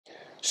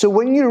So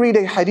when you read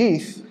a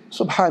hadith,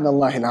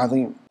 Subhanallah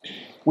al-Azim,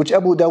 which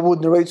Abu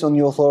Dawood narrates on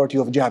the authority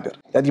of Jabir,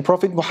 that the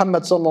Prophet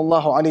Muhammad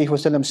sallallahu alaihi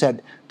wasallam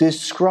said,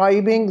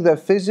 describing the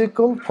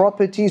physical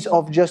properties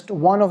of just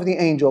one of the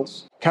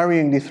angels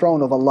carrying the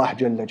throne of Allah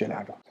Jalla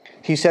Jalaluhu.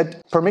 He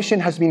said,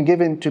 permission has been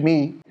given to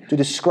me to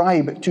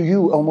describe to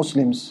you, O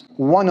Muslims,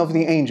 one of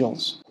the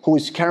angels who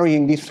is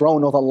carrying the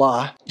throne of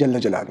Allah Jalla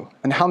Jalaluhu.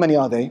 And how many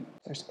are they?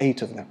 There's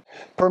 8 of them.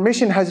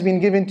 Permission has been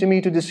given to me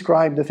to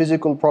describe the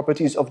physical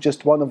properties of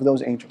just one of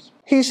those angels.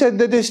 He said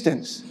the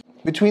distance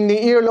between the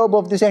earlobe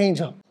of this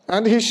angel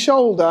and his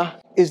shoulder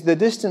is the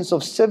distance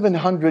of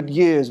 700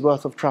 years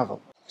worth of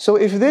travel. So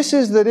if this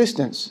is the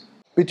distance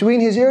between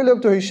his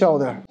earlobe to his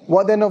shoulder,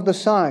 what then of the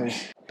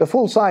size, the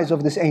full size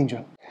of this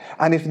angel?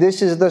 And if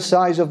this is the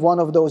size of one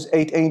of those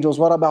 8 angels,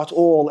 what about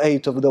all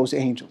 8 of those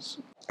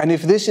angels? And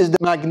if this is the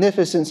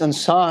magnificence and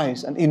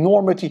size and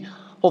enormity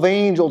of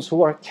angels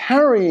who are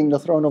carrying the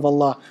throne of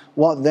Allah,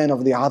 what then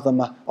of the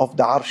azamah of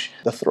the arsh,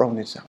 the throne itself?